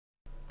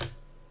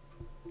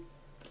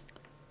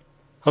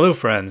Hello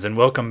friends, and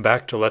welcome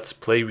back to Let's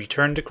Play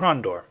Return to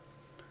Krondor.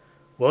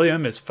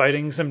 William is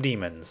fighting some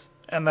demons,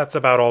 and that's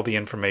about all the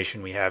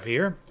information we have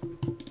here.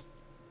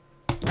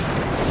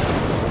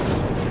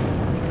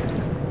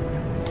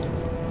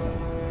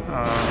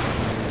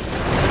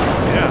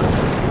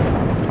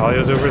 Yeah.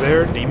 Talia's over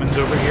there, demons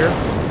over here.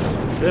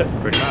 That's it,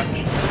 pretty much.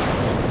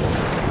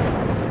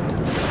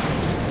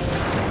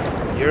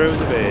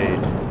 Heroes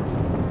evade.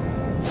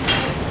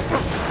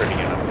 That's pretty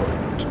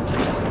unimportant.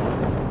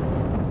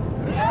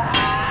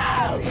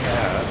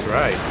 Yeah, that's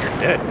right. You're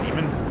dead,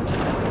 demon.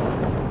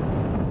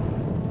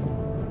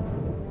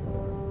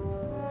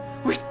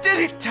 We did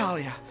it,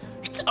 Talia!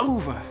 It's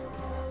over!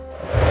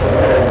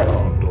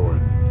 Krondor,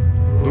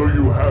 though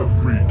you have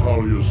freed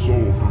Talia's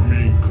soul from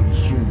being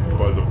consumed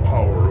by the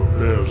power of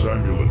Bear's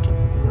amulet,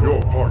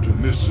 your part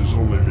in this has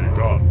only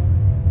begun.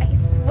 I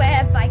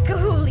swear by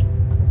Kahuli,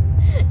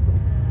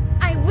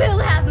 I will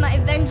have my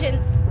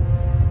vengeance.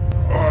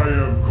 I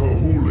am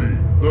Kahuli,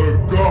 the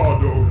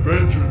god of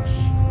vengeance,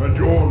 and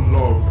your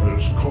love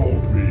has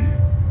called me.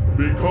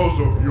 Because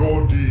of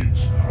your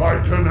deeds,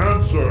 I can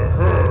answer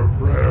her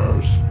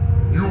prayers.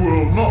 You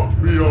will not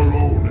be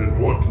alone in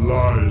what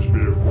lies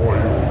before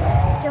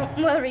you. Don't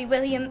worry,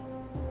 William.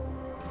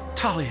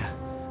 Talia,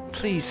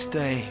 please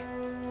stay.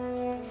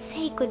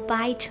 Say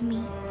goodbye to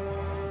me.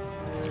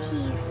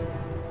 Please.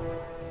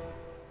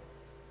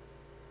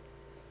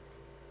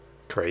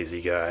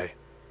 Crazy guy.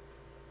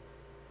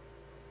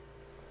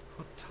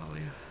 Oh,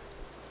 Talia.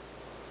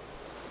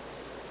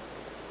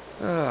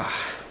 Ugh,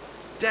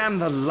 damn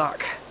the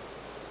luck.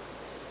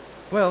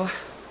 Well,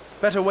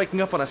 better waking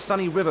up on a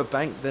sunny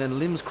riverbank than in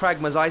Lim's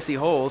Cragma's icy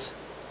halls.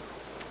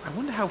 I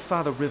wonder how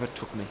far the river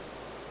took me.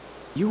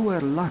 You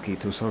were lucky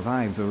to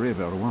survive the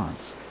river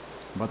once,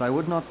 but I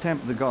would not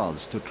tempt the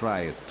gods to try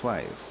it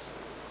twice.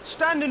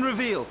 Stand and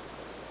reveal!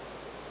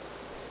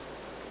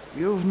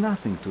 You've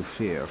nothing to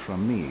fear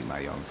from me, my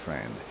young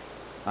friend.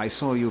 I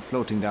saw you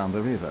floating down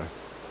the river,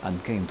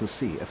 and came to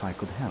see if I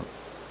could help.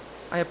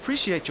 I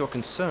appreciate your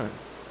concern,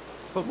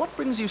 but what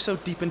brings you so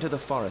deep into the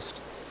forest?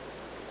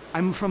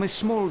 I'm from a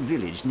small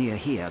village near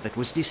here that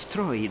was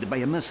destroyed by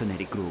a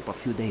mercenary group a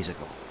few days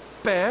ago.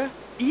 Bear?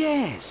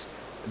 Yes,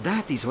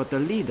 that is what the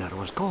leader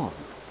was called.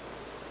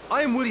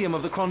 I am William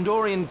of the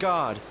Krondorian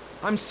Guard.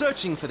 I'm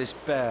searching for this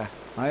bear.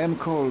 I am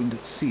called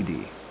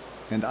Sidi,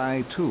 and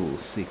I too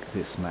seek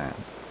this man.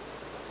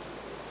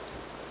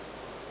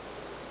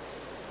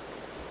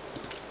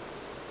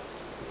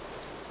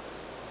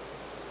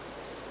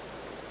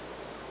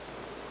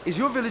 Is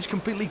your village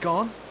completely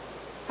gone?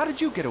 How did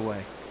you get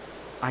away?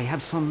 I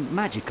have some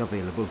magic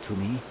available to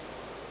me.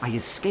 I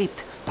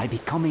escaped by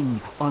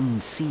becoming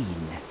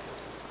unseen.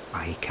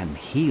 I can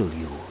heal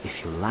you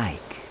if you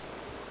like.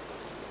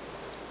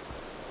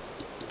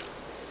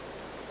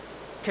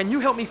 Can you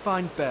help me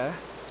find Bear?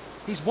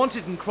 He's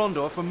wanted in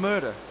Krondor for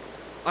murder.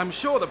 I'm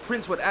sure the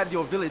prince would add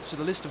your village to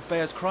the list of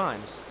Bear's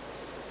crimes.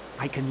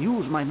 I can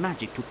use my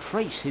magic to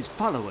trace his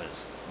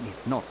followers,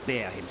 if not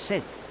Bear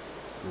himself.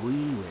 We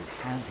will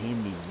have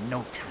him in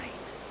no time.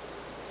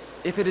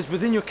 If it is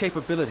within your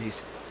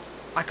capabilities,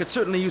 I could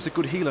certainly use a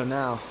good healer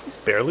now. He's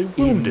barely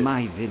wounded. In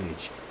my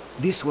village,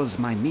 this was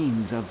my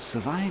means of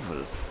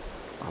survival.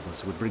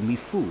 Others would bring me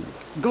food,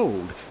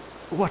 gold,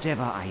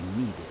 whatever I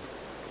needed.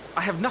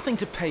 I have nothing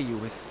to pay you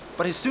with,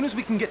 but as soon as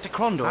we can get to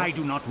Krondor... I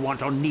do not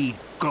want or need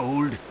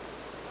gold.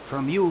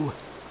 From you,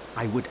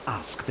 I would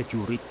ask that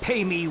you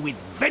repay me with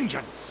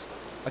vengeance.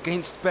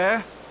 Against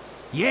Bear?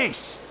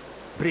 Yes.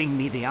 Bring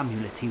me the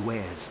amulet he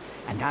wears,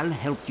 and I'll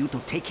help you to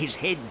take his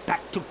head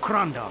back to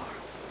Krondor.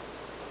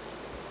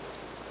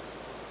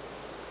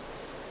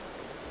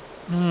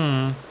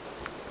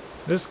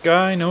 This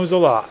guy knows a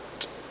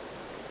lot.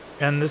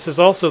 And this is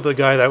also the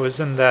guy that was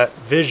in that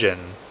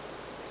vision.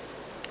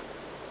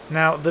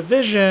 Now, the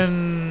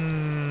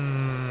vision...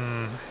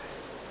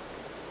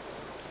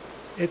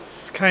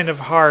 it's kind of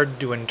hard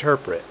to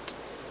interpret.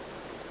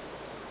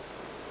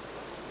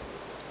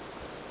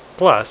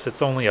 Plus,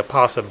 it's only a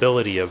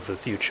possibility of the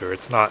future.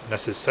 It's not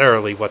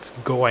necessarily what's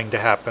going to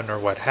happen or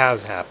what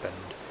has happened.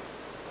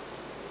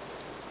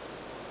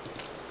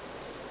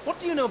 What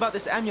do you know about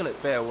this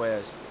amulet Bear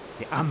wears?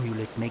 The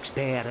amulet makes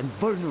Bear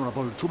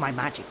invulnerable to my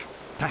magic.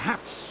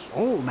 Perhaps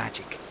all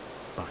magic.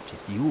 But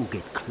if you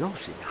get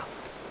close enough...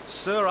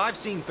 Sir, I've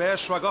seen Bear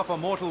shrug off a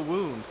mortal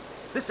wound.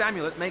 This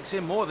amulet makes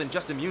him more than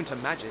just immune to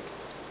magic.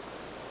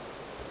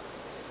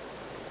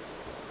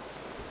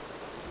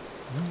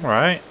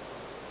 Alright.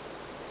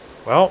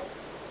 Well,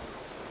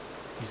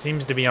 he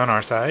seems to be on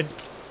our side.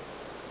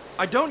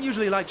 I don't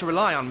usually like to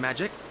rely on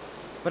magic,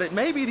 but it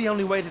may be the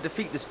only way to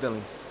defeat this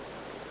villain.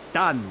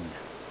 Done.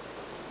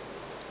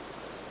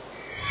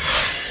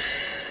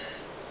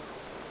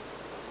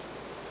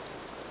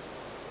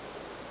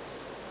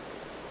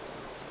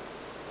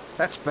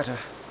 That's better.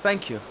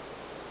 Thank you.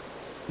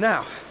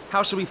 Now,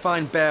 how shall we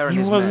find Bear and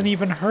his He wasn't men?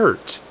 even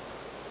hurt.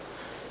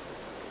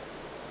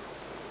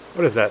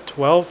 What is that,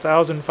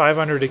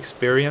 12,500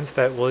 experience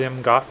that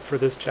William got for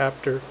this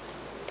chapter?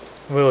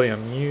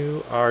 William,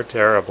 you are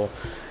terrible.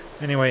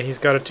 Anyway, he's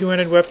got a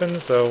two-handed weapon,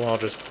 so I'll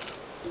just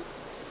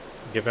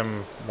give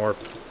him more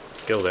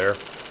skill there.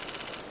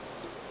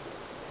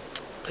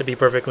 To be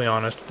perfectly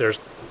honest,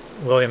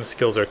 William's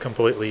skills are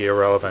completely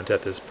irrelevant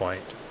at this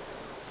point.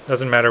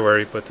 Doesn't matter where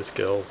he put the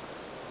skills.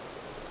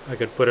 I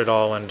could put it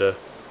all into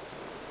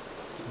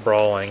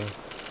brawling,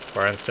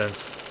 for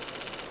instance.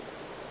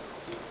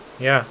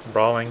 Yeah,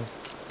 brawling,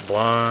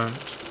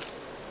 blunt,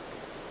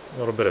 a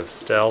little bit of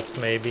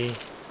stealth maybe.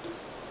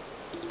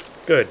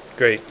 Good,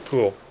 great,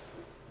 cool.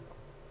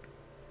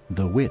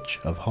 The Witch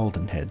of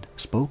Haldon Head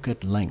spoke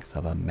at length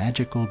of a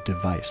magical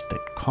device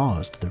that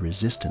caused the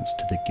resistance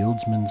to the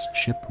guildsman's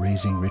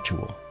ship-raising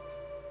ritual.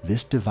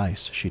 This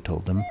device, she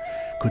told them,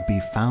 could be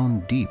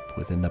found deep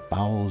within the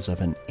bowels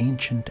of an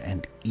ancient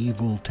and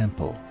evil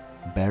temple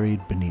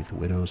buried beneath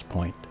Widow's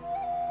Point.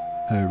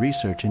 Her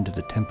research into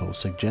the temple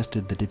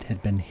suggested that it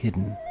had been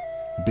hidden,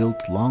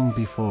 built long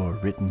before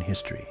written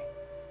history.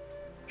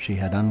 She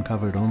had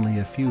uncovered only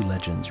a few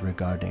legends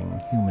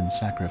regarding human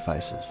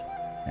sacrifices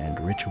and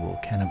ritual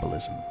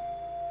cannibalism.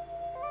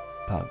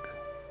 Pug.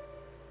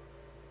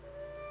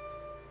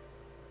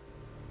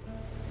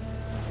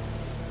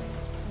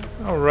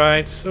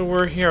 Alright, so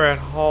we're here at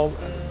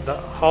the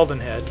Haldon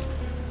Head.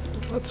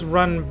 Let's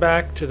run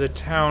back to the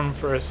town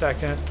for a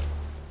second.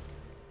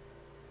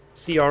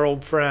 See our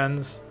old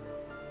friends.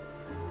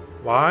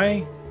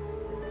 Why?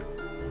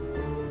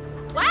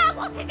 Well,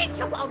 what is it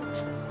you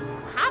want?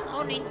 Come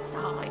on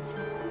inside.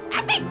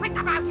 And be quick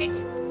about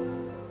it.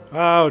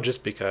 Oh,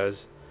 just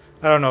because.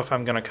 I don't know if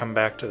I'm gonna come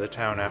back to the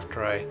town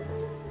after I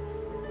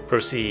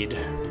proceed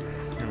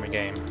in the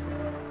game.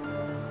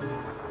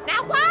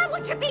 Now, why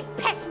would you be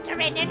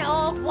pestering an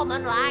old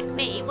woman like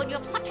me when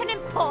you've such an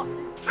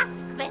important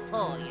task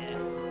before you?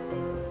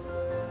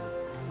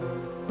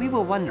 We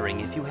were wondering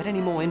if you had any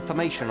more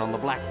information on the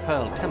Black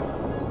Pearl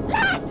Temple.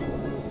 Lad,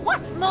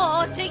 what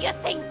more do you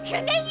think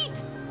you need?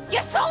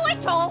 You saw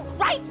it all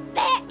right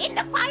there in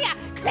the fire,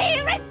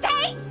 clear as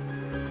day.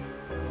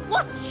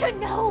 What you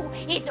know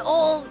is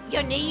all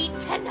you need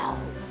to know.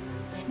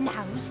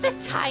 Now's the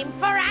time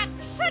for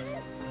action.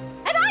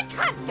 And I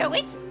can't do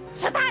it,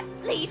 so that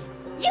leaves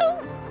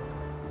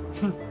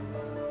you.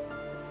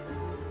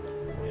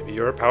 Maybe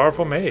you're a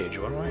powerful mage,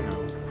 what do I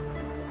know?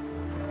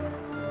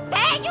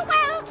 Fare you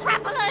well,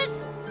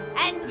 travelers,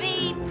 and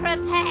be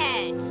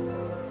prepared.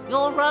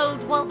 Your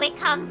road will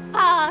become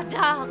far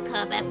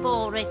darker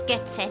before it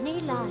gets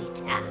any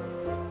lighter.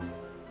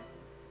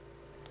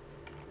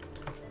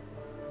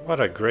 What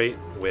a great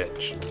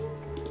witch.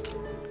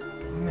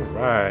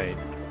 Alright.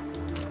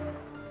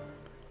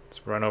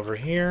 Let's run over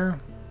here.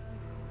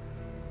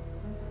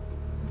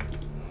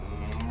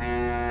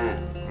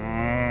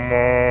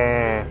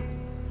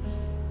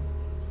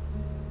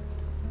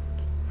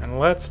 And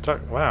let's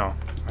talk. Wow,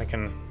 I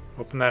can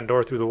open that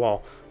door through the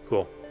wall.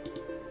 Cool.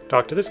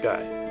 Talk to this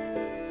guy.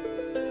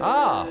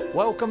 Ah,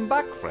 welcome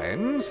back,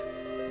 friends.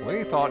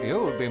 We thought you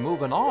would be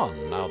moving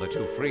on now that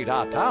you freed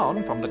our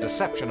town from the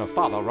deception of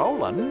Father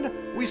Roland.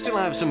 We still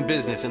have some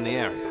business in the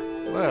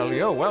area. Well,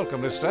 you're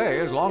welcome to stay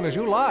as long as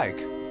you like.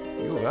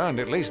 You've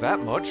earned at least that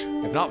much,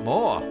 if not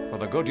more, for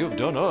the good you've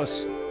done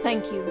us.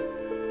 Thank you.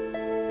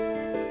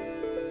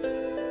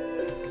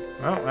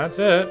 Well, that's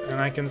it,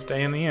 and I can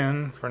stay in the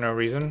inn for no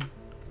reason. In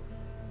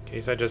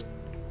case I just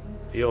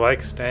feel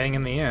like staying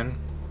in the inn.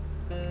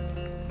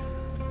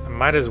 I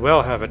might as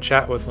well have a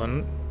chat with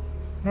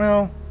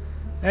Well,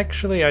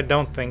 actually, I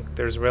don't think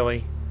there's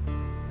really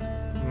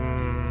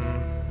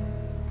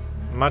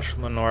much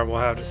Lenore will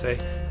have to say.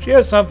 She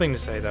has something to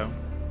say, though.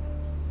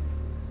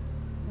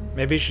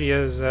 Maybe she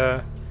has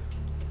an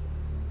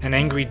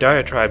angry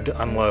diatribe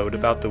to unload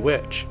about the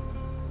witch.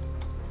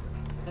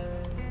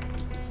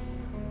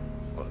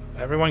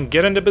 Everyone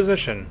get into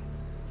position.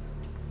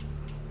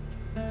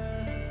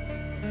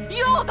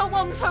 You're the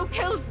ones who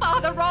killed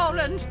Father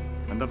Roland.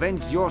 And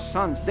avenged your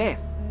son's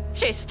death.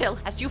 She still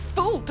has you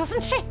fooled,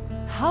 doesn't she?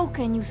 How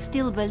can you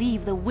still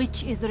believe the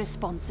witch is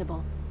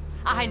responsible?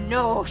 I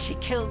know she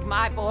killed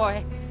my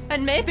boy,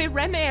 and maybe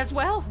Remy as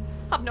well.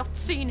 I've not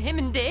seen him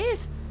in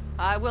days.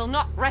 I will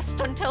not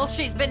rest until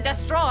she's been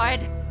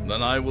destroyed.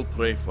 Then I will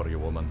pray for you,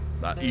 woman,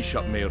 that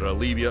Ishak may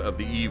relieve you of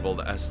the evil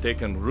that has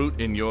taken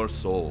root in your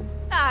soul.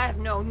 I have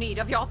no need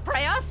of your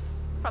prayers.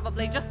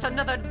 Probably just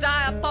another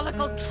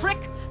diabolical trick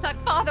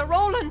like Father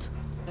Roland.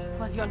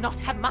 Well, you'll not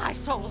have my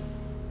soul.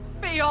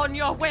 Be on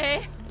your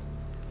way.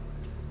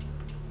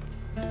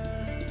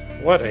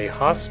 What a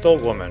hostile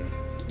woman.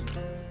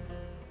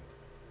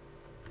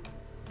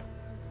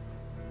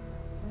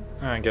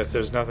 I guess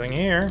there's nothing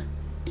here.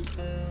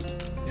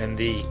 In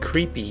the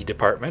creepy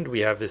department, we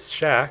have this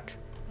shack.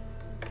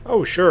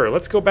 Oh, sure,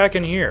 let's go back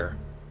in here.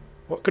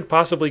 What could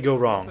possibly go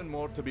wrong? Nothing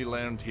more to be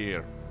learned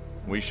here.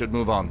 We should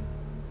move on.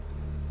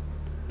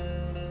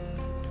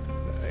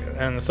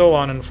 And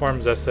Solon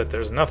informs us that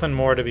there's nothing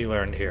more to be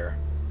learned here.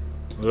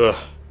 Ugh,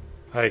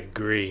 I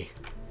agree.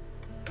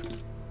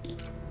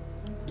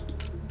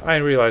 I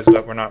realize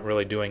that we're not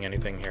really doing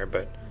anything here,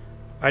 but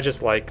I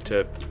just like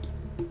to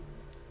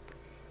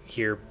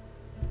hear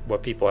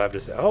what people have to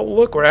say. Oh,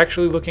 look, we're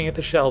actually looking at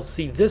the shelves.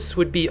 See, this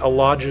would be a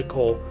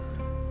logical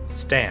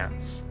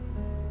stance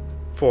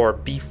for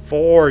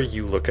before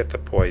you look at the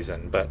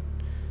poison, but...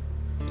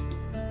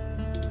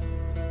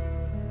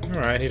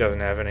 Alright, he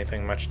doesn't have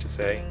anything much to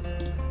say.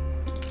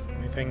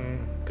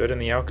 Anything good in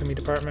the alchemy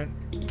department?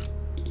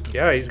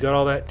 Yeah, he's got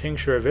all that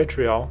tincture of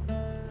vitriol.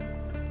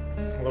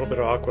 A little bit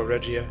of aqua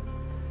regia.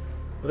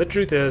 Well, the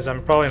truth is,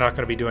 I'm probably not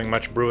going to be doing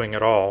much brewing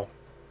at all.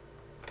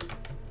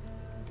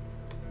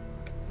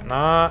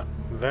 Not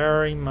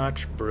very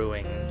much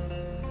brewing.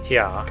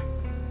 Yeah.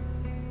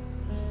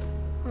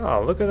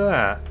 Oh, look at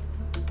that.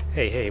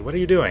 Hey, what are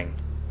you doing?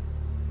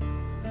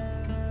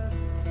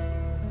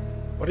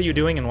 What are you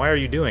doing and why are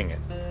you doing it?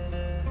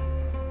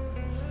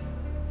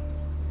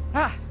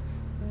 Ah,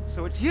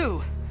 so it's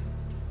you.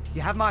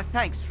 You have my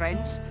thanks,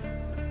 friends.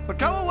 But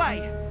go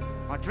away.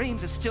 My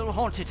dreams are still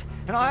haunted,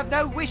 and I have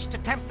no wish to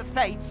tempt the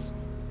fates.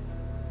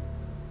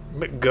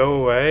 But go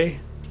away?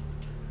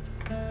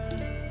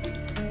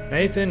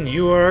 Nathan,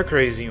 you are a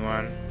crazy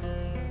one.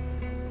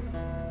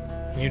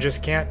 You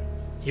just can't...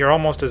 You're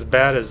almost as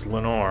bad as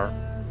Lenore.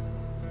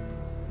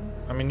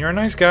 I mean, you're a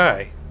nice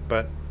guy,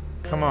 but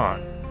come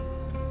on.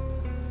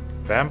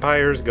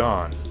 Vampires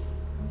gone.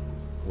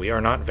 We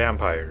are not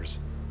vampires.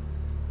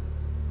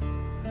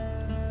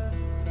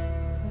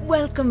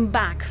 Welcome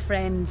back,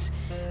 friends.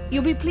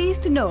 You'll be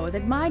pleased to know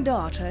that my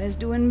daughter is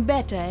doing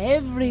better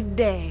every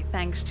day,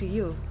 thanks to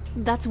you.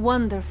 That's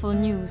wonderful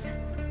news.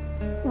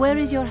 Where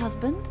is your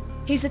husband?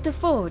 He's at the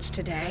forge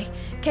today,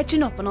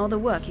 catching up on all the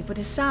work he put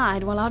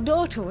aside while our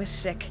daughter was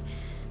sick.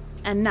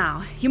 And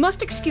now, you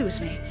must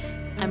excuse me.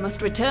 I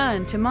must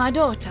return to my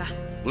daughter.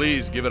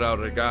 Please give it our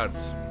regards.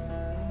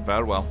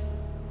 Farewell.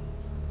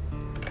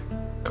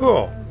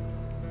 Cool.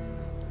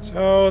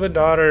 So the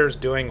daughter's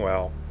doing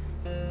well.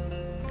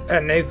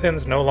 And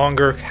Nathan's no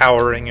longer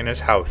cowering in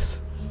his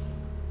house.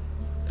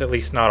 At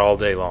least not all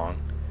day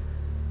long.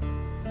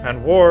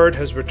 And Ward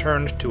has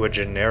returned to a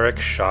generic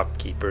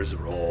shopkeeper's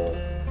role.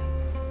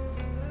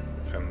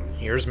 And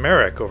here's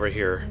Merrick over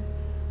here,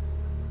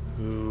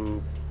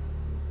 who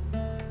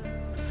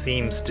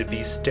seems to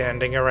be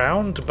standing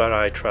around, but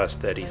I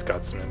trust that he's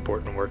got some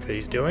important work that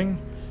he's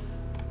doing.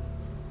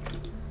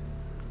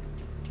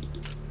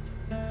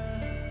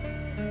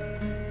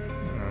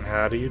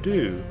 How do you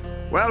do?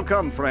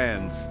 Welcome,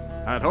 friends.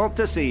 I'd hope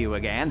to see you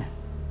again.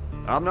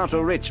 I'm not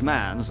a rich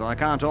man, so I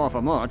can't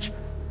offer much,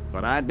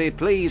 but I'd be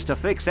pleased to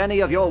fix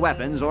any of your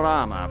weapons or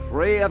armor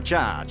free of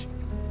charge.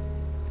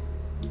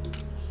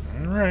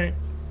 Alright.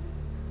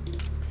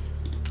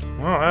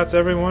 Well, that's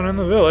everyone in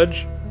the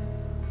village.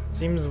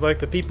 Seems like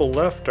the people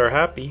left are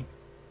happy.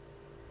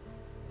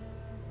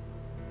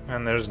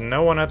 And there's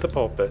no one at the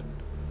pulpit.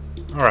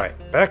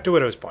 Alright, back to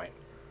Widow's Point.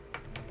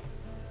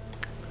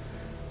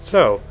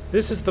 So,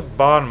 this is the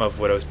bottom of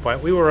Widow's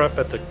Point. We were up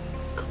at the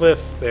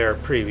cliff there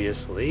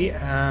previously,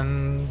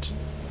 and...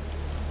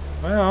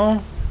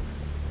 well,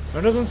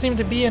 there doesn't seem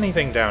to be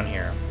anything down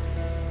here.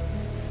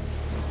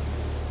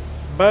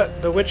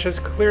 But the witch has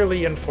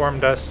clearly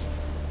informed us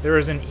there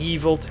is an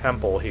evil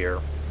temple here.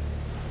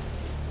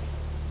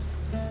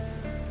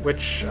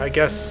 Which, I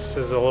guess,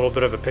 is a little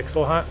bit of a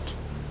pixel hunt?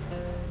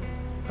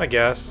 I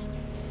guess.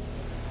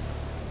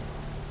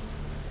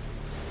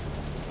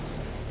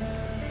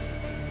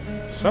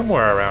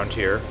 Somewhere around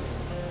here,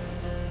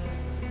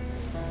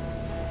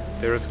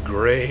 there's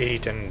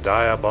great and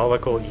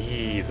diabolical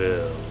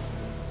evil.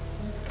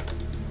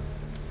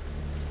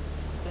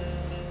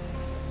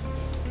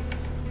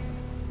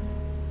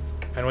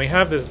 And we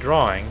have this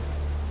drawing,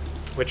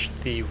 which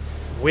the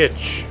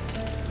witch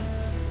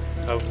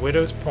of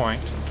Widow's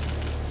Point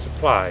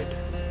supplied,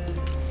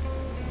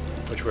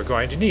 which we're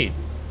going to need.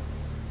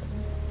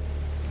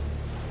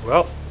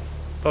 Well,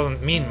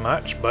 doesn't mean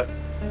much, but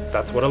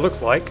that's what it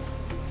looks like.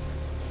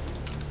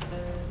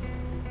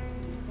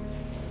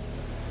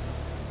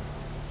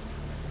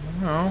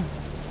 Oh.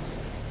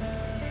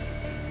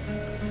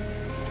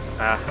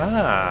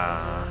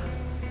 Aha!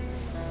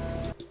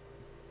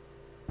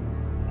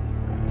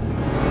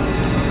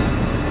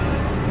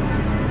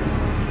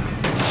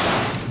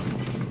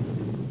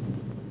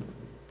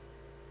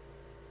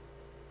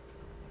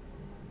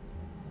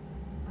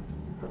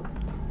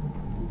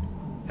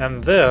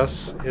 And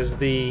this is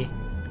the,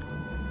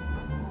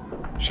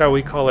 shall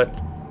we call it,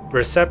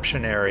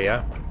 reception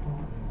area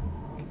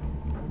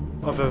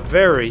of a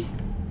very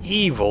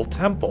evil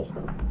temple.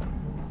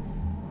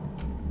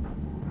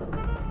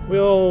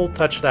 We'll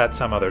touch that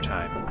some other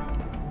time.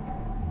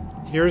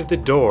 Here's the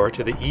door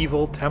to the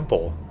evil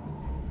temple.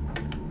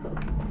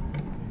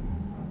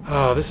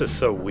 Oh, this is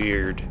so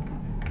weird.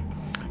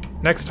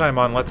 Next time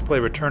on Let's Play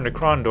Return to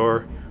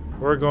Krondor,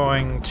 we're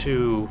going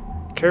to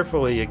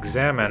carefully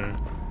examine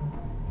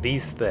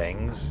these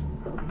things.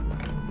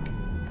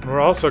 And we're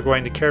also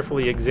going to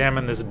carefully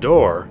examine this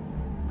door.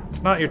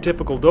 It's not your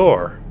typical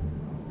door.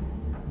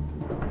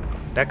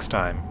 Next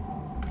time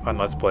on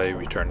Let's Play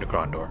Return to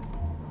Krondor.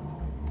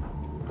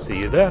 See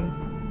you then.